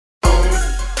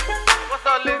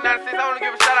List 96. I want to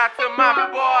give a shout out to my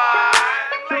boy.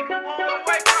 Wake up, boy.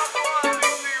 Right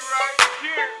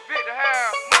here. Victor Hair.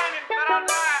 Money that I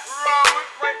like. Roll with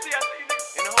right here. In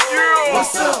the whole.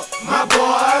 What's up, my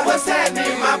boy? What's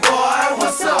happening, my boy?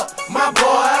 What's up, my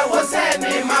boy? What's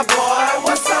happening, my boy?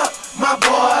 What's up, my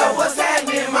boy? What's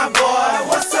happening, my boy?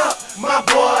 What's up, my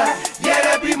boy? Yeah,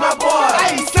 that be my boy.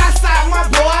 Hey, Southside, my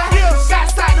boy.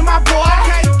 Southside to my boy.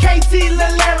 KT, Lil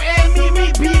Larry, and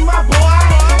me be my boy.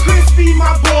 Chris be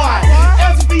my boy.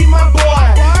 Elton be my boy.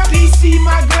 DC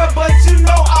my girl, but you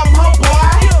know I'm her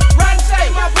boy. Ronte,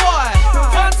 my boy.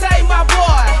 Fonte, my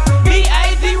boy.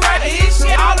 B.A.D. right here,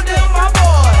 shit, all of them my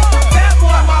boy. That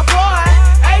boy, my boy.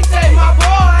 AJ, my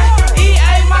boy.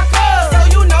 EA, my cuz, so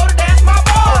you know that that's my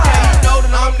boy. Okay, you know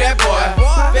that I'm that boy.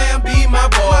 Fam be my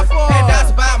boy. And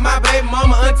that's about my baby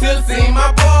mama until I see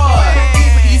my boy.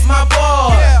 East my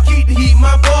boy. Keep the heat,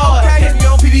 my boy. Catch me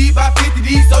on PD by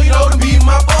 50D, so you know to be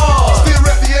my boy. Still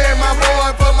rep the air, my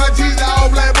boy. For my G's, all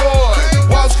black boy.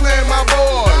 Walls clan, my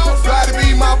boy. Fly to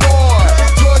be my boy.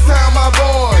 Georgetown, my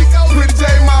boy. Pretty J,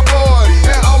 my boy.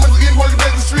 And almost getting working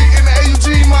back the street in the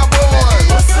AUG, my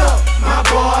boy. What's up, my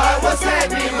boy? What's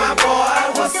happening, my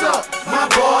boy? What's up, my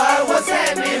boy? What's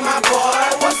happening, my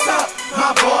boy? What's up,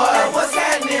 my boy? What's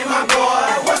happening, my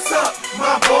boy? What's up,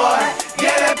 my boy?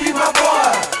 Yeah, that be my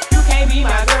boy. You can't be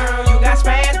my girl, you got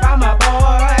smashed by my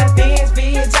boy. Benz,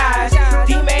 Josh,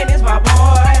 D-Man is my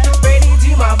boy. Brady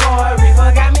G, my boy.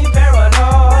 River got me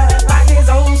paranoid. Like his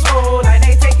own soul, like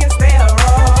they taking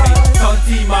steroids. Tony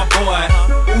T, my boy.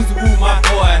 Uzi Woo, my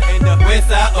boy. In the west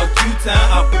side of Q-Town,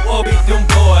 I orbit them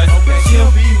boys. She'll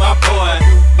be my boy.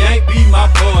 Yank be my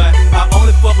boy. I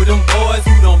only fuck with them boys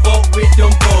who don't fuck with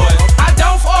them boys. I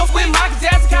don't fuck with Michael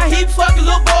Jackson, cause he fucking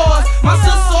little boys. My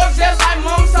sister just like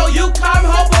mom, so you call me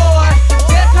her boy.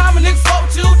 Just call me nigga fuck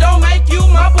with you, don't make you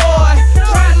my boy.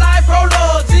 Try life, bro,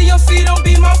 love, GMC don't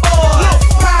be my boy.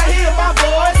 Right here, my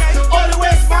boys, all the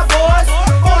West, my boys.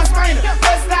 Boys, Rainer,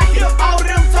 West Lockett, all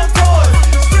them toys.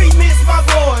 Street Miss, my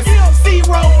boys.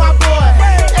 C-Road, my boy.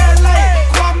 LA,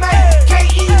 Kwame,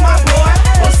 K.E., my boy.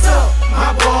 What's up,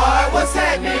 my boy? What's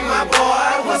happening, my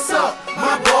boy? What's up,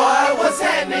 my boy? What's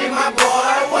happening, my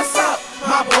boy? What's up,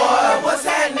 my boy? What's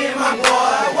happening, my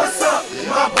boy? What's up,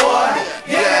 my boy?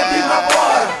 Yeah, that be my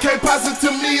boy. Can't pass it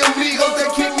to me, amigos, they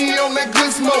keep me on that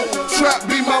good smoke. Trap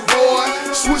be my boy,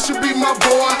 Swisher be my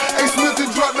boy. A Smith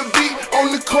and drop the beat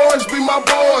on the chorus, be my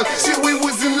boy. Shit, we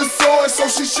was in the source, so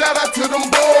she shout out to them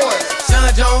boys.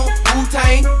 Sean Jones,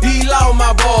 Wu-Tang, D-Law,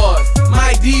 my boys.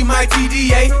 Mike D, Mike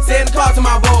TDA, send the car to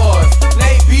my boys.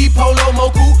 Nate B, Polo,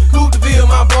 Moku, Coupe DeVille,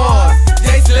 my boys.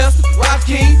 Jay Sylvester, Rock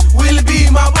King, Willie B,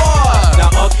 my boys.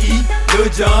 Now Uncle E, Lil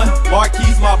John,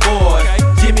 Marquise, my boy.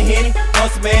 Jimmy Henny,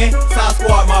 Hustle Man, South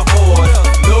Squad, my boy.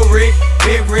 Lil Rick,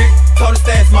 Big Rick, Tony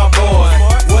Stats, my boy.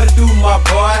 What it do, my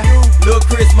boy? Lil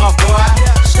Chris, my boy.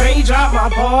 Straight drop, my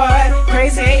boy.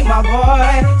 Crazy 8, my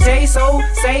boy. J-So,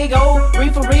 Sago,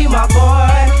 Reaper, my boy.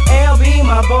 LB,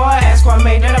 my boy. Ask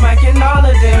Kwame that I'm making all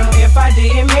of them. If I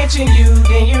didn't mention you,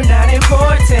 then you're not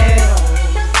important.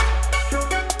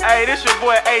 Hey, this your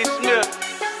boy A. Smith.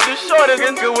 The shortest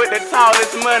nigga with the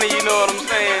tallest money, you know what I'm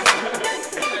saying?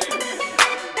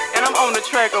 And I'm on the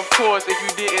track, of course, if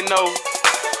you didn't know.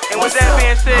 And with that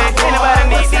being said, anybody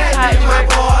need these hot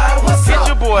tracks, hit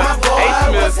your boy A.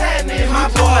 Smith,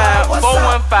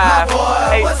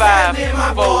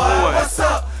 229-415-8541. What's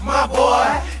up, my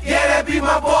boy? Yeah, that be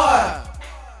my boy.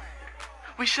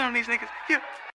 We shit on these niggas. Yeah.